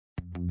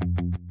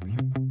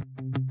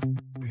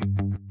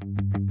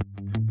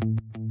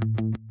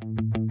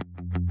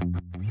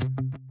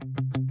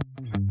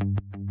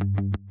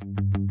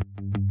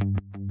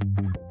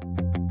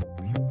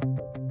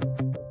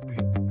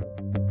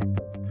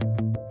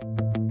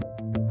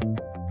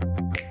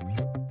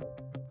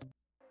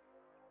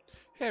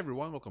Hey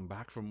everyone, welcome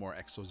back for more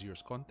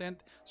Exos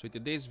content. So in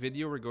today's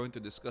video, we're going to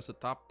discuss the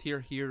top tier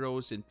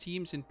heroes and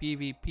teams in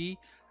PvP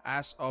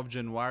as of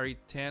January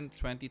 10,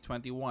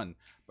 2021.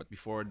 But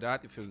before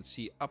that, if you want to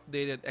see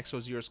updated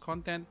Exos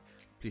content,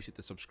 please hit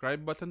the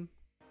subscribe button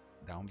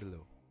down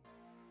below.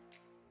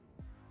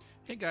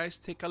 Hey guys,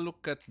 take a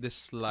look at this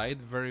slide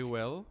very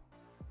well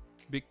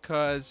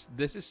because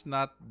this is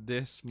not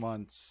this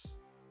month's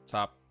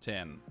top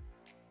 10.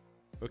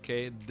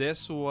 Okay,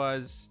 this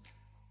was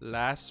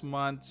last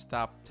month's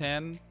top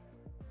 10.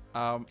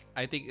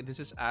 I think this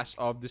is as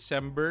of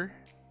December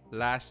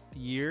last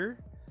year.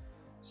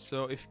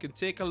 So if you can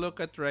take a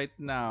look at right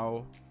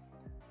now,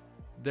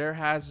 there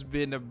has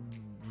been a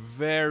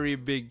very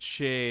big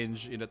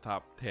change in the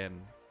top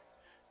 10.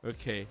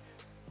 Okay,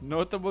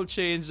 notable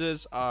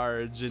changes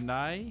are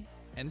Janai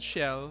and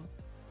Shell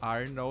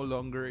are no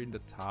longer in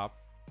the top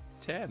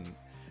 10.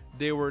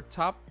 They were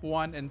top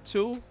 1 and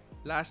 2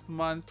 last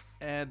month,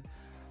 and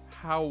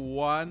how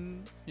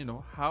one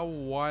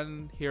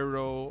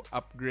hero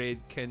upgrade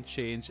can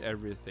change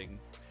everything.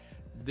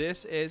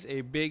 This is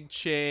a big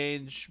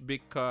change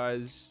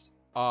because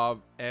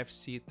of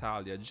FC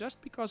Talia.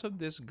 Just because of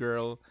this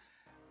girl,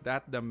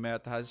 that the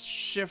meta has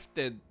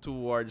shifted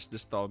towards the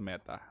stall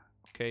meta.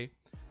 Okay,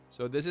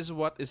 so this is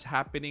what is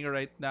happening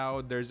right now.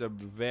 There's a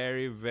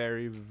very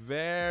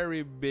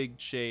big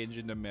change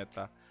in the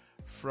meta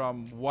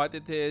from what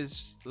it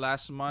is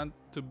last month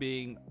to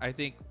being, I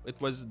think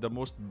it was the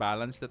most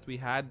balanced that we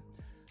had,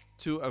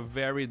 to a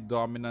very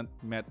dominant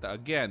meta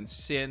again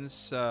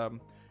since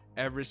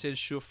ever since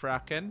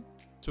Shufraken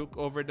took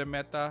over the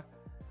meta,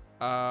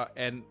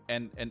 and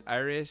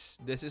Iris.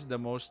 This is the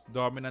most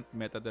dominant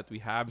meta that we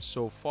have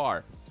so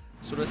far.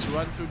 So let's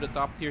run through the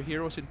top tier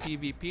heroes in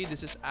PvP.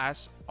 This is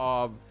as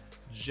of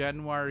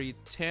January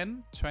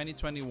 10,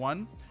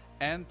 2021.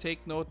 And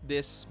take note,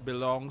 this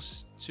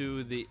belongs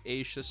to the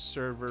Asia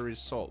server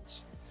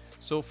results.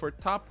 So for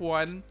top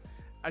 1,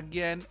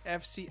 again,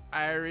 FC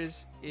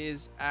Iris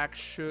is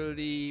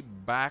actually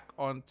back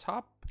on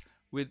top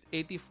with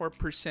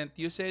 84%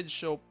 usage.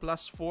 So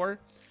plus 4,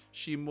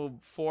 she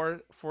moved four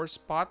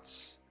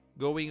spots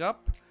going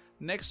up.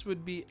 Next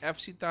would be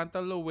FC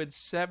Tantalo with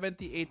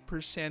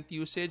 78%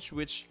 usage,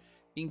 which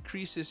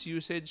increases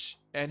usage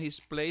and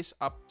his place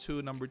up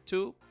to number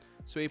 2.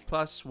 So a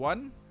plus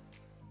 1.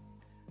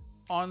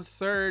 On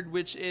third,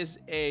 which is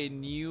a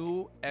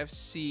new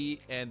FC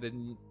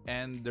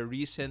and the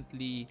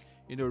recently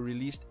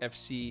released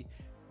FC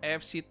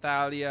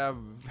Talia,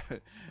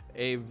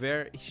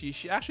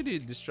 she actually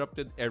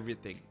disrupted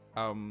everything.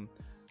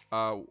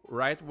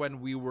 Right when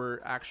we were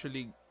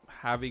actually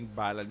having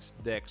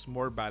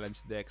more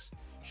balanced decks,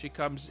 she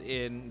comes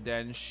in,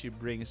 then she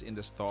brings in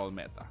the stall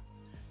meta.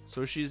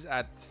 So she's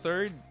at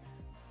third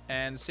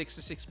and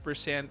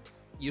 66%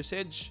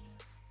 usage.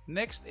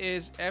 Next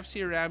is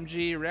FC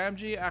Ramji.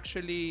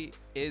 Ramji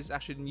is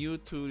actually new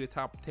to the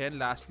top 10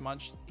 last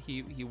month.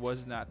 He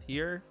was not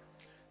here.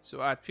 So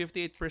at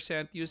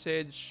 58%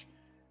 usage.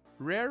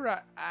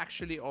 Rera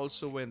actually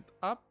also went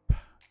up.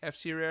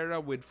 FC Rera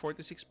with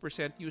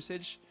 46%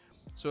 usage.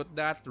 So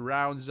that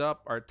rounds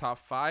up our top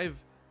 5.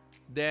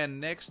 Then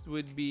next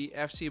would be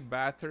FC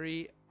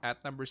Battery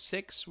at number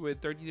 6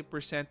 with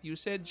 32%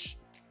 usage.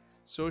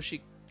 So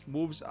she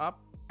moves up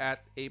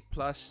at a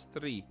plus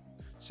 3.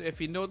 So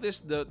if you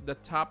notice the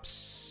top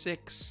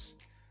 6,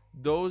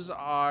 those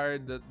are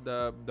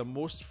the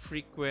most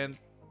frequent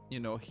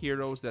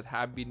heroes that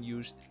have been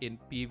used in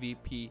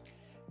PvP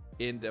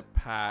in the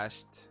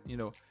past,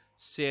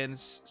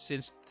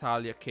 since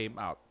Talia came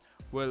out.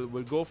 We'll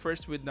go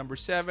first with number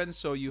 7.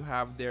 So you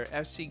have their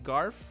FC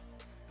Garf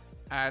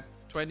at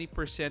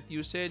 20%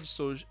 usage.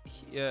 So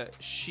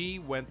she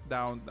went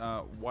down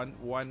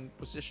one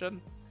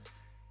position.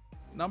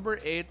 Number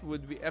 8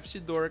 would be FC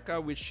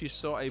Dorka, which she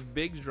saw a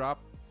big drop.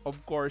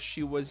 Of course,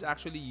 she was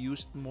actually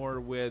used more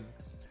with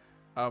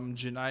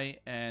Janai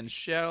and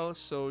Shell.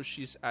 So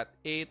she's at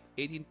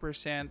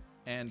 18%,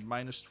 and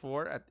minus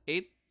 4 at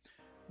 8.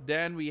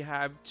 Then we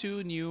have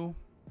 2 new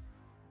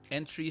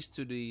entries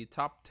to the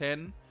top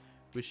 10,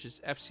 which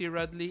is FC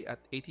Rudley at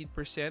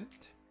 18%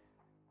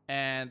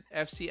 and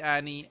FC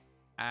Annie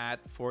at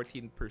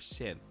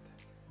 14%.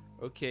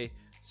 Okay,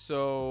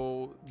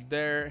 so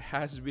there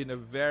has been a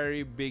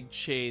very big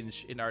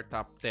change in our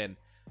top 10.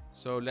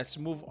 So let's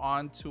move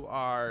on to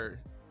our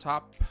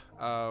top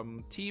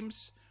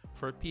teams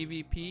for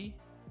PvP.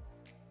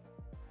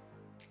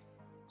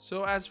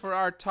 So as for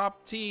our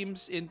top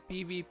teams in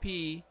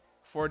PvP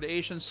for the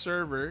Asian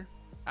server,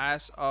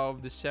 as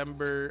of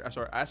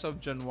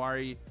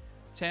January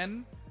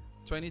 10,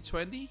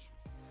 2020.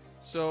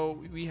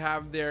 So we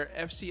have their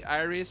FC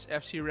Iris,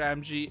 FC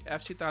Ramji,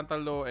 FC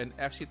Tantalo, and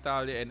FC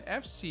Talia, and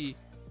FC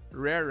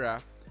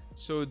Rera.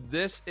 So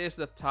this is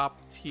the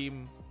top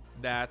team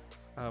that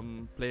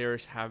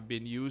players have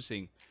been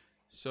using.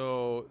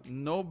 So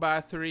no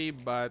battery,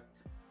 but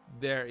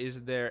there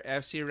is their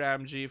FC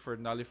Ramji for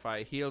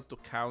nullify heal to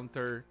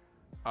counter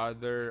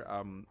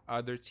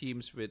other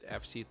teams with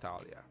FC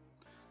Talia.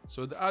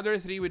 So the other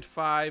 3 with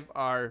 5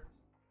 are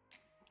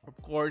Of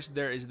course,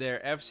 there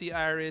FC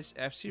Iris,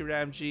 FC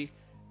Ramji,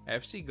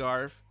 FC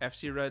Garf,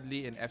 FC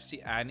Rudley, and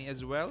FC Annie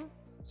as well.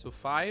 So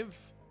five.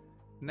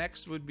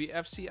 Next would be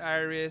FC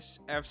Iris,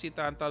 FC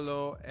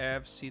Tantalo,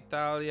 FC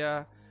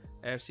Talia,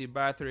 FC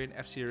Battery, and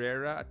FC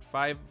Rera at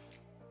five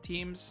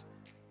teams.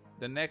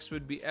 The next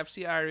would be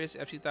FC Iris,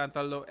 FC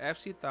Tantalo,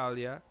 FC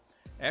Talia,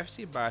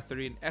 FC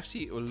Battery, and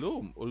FC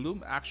Ulum.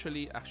 Ulum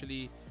actually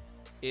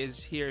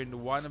is here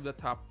in one of the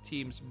top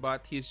teams,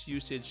 but his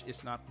usage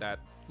is not that,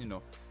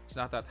 it's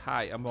not that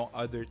high among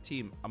other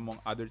team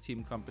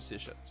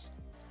compositions.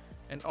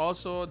 And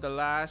also the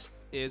last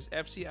is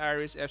FC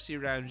Iris, FC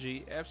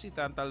Ramji, FC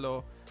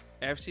Tantalo,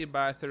 FC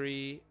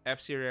Battery,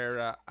 FC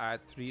Rera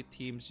at three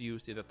teams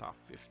used in the top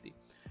 50.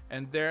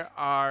 And there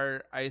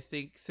are, I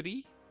think,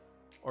 three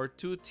or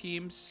two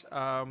teams.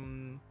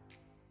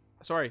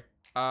 Sorry,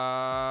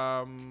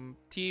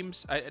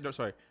 teams. No,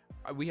 sorry.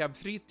 We have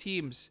three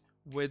teams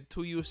with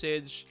two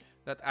usage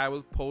that I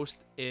will post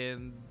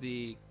in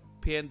the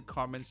pinned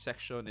comment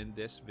section in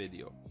this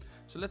video.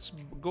 So let's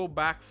go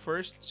back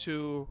first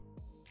to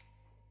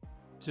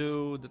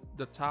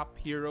the top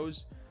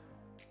heroes.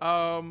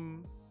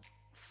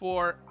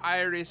 For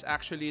Iris,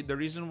 actually, the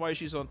reason why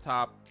she's on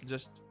top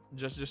just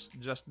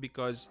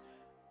because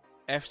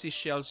FC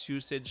Shell's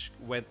usage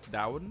went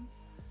down,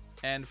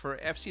 and for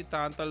FC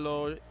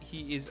Tantalo,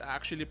 he is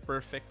actually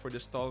perfect for the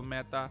stall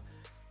meta,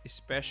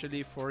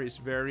 especially for his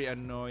very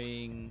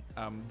annoying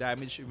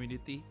damage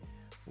immunity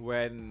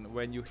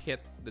when you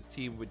hit the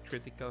team with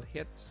critical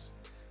hits.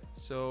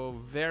 So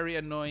very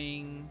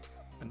annoying.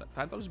 And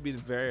Tantalo's been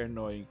very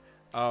annoying.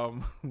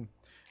 Um,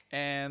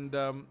 and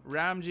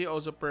Ramji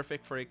also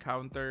perfect for a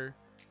counter.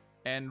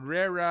 And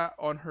Rera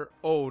on her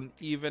own,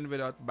 even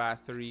without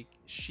battery,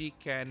 she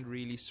can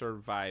really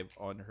survive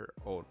on her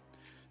own.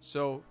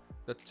 So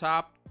the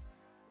top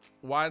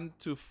 1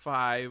 to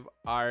 5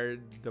 are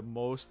the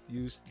most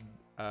used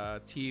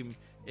team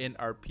in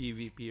our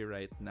PvP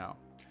right now.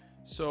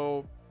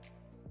 So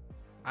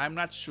I'm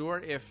not sure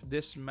if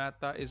this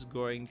meta is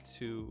going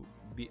to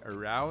be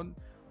around,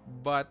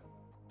 but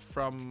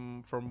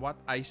from what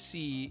I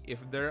see,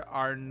 if there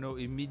are no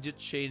immediate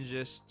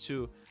changes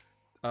to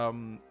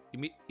the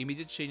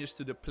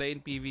plane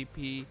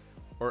PvP,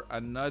 or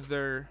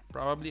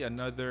probably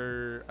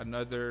another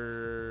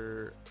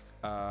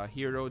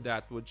hero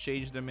that would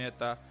change the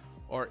meta,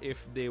 or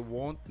if they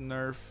won't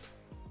nerf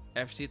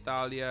FC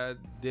Talia,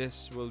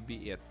 this will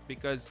be it.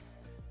 Because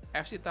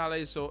FC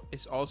Talia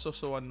is also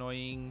so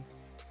annoying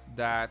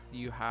that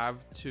you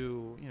have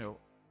to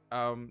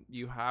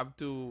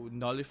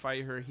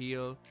nullify her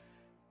heal,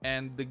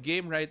 and the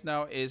game right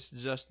now is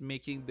just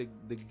making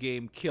the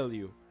game kill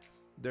you.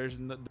 There's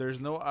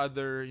no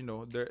other,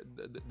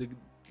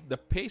 the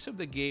pace of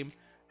the game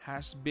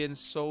has been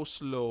so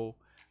slow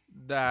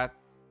that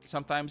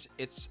sometimes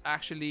it's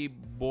actually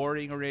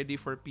boring already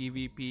for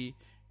PvP,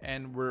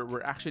 and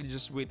we're actually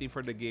just waiting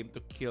for the game to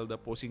kill the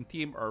opposing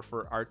team or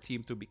for our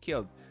team to be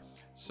killed.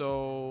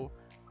 So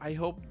I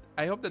hope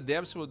the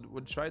devs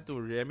would try to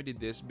remedy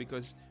this,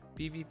 because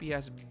PvP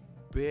has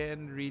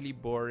been really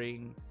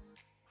boring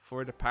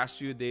for the past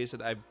few days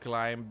that I've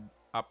climbed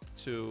up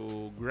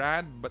to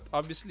Grand, but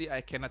obviously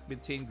I cannot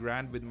maintain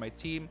Grand with my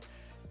team.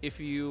 If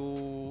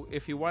you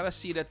want to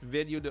see that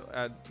video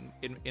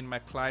in my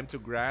climb to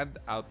Grand,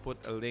 I'll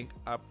put a link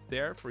up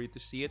there for you to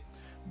see it.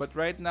 But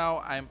right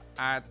now I'm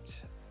at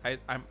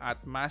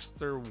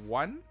Master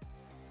 1,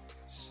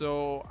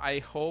 so I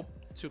hope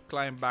to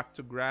climb back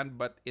to Grand,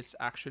 but it's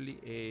actually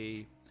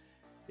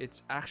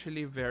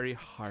very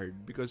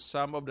hard because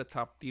some of the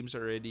top teams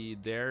are already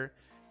there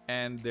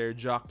and they're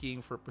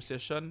jockeying for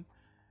position,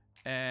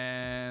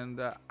 and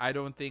I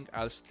don't think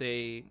I'll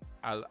stay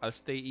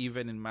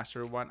even in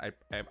Master 1.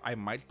 I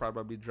might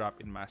probably drop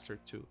in Master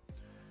 2.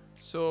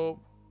 So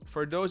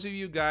for those of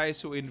you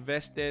guys who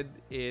invested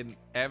in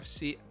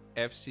FC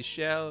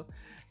Shell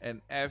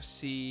and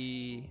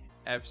FC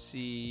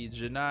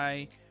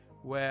Janai,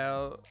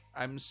 well,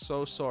 I'm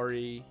so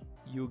sorry.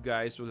 You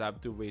guys will have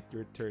to wait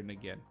your turn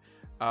again.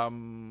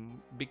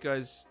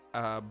 Because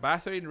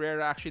Bathory and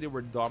Rera actually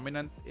were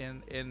dominant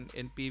in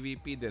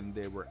PvP, then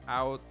they were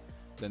out,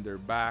 then they're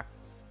back.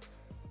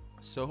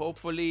 So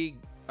hopefully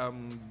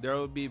there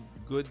will be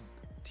good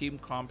team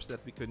comps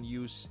that we can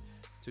use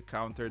to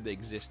counter the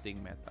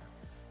existing meta.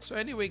 So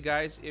anyway,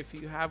 guys, if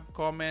you have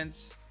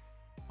comments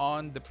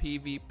on the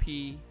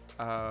PvP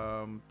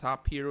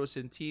top heroes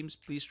and teams,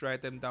 please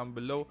write them down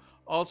below.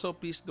 Also,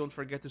 please don't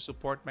forget to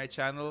support my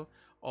channel.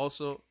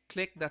 Also,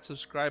 click that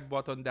subscribe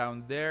button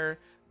down there.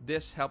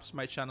 This helps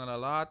my channel a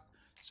lot.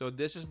 So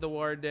this is the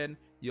Warden.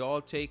 You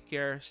all take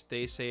care,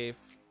 stay safe,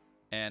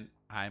 and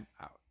I'm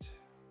out.